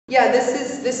Yeah,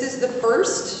 this is the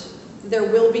first. There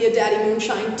will be a Daddy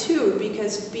Moonshine 2,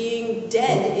 because being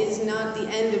dead is not the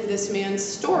end of this man's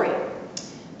story.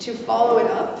 To follow it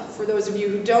up, for those of you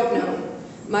who don't know,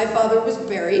 my father was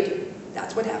buried.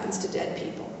 That's what happens to dead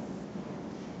people.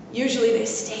 Usually they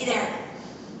stay there,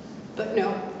 but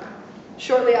no.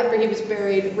 Shortly after he was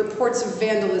buried, reports of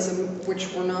vandalism,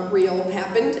 which were not real,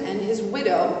 happened, and his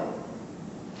widow,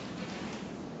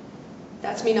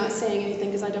 that's me not saying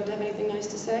anything because I don't have anything nice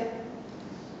to say.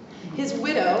 His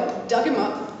widow dug him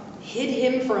up, hid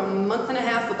him for a month and a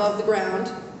half above the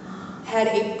ground, had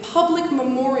a public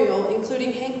memorial,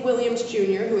 including Hank Williams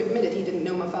Jr., who admitted he didn't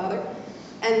know my father,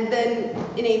 and then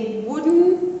in a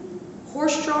wooden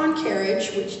horse-drawn carriage,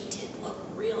 which did look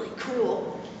really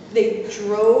cool, they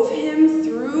drove him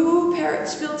through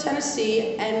Parrotsville,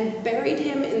 Tennessee, and buried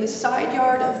him in the side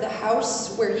yard of the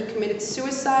house where he committed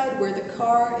suicide, where the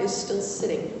car is still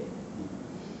sitting.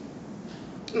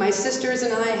 My sisters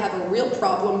and I have a real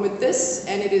problem with this,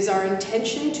 and it is our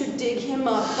intention to dig him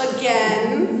up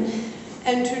again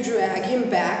and to drag him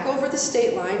back over the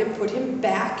state line and put him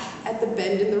back at the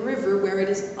bend in the river where it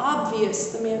is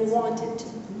obvious the man wanted to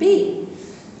be.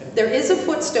 There is a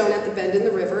footstone at the bend in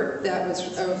the river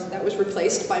that was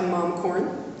replaced by mom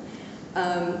corn.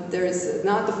 There is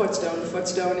not the footstone. The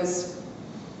footstone is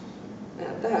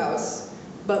at the house.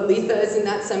 But Letha is in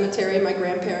that cemetery. My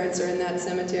grandparents are in that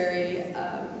cemetery.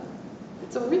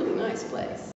 It's a really nice place.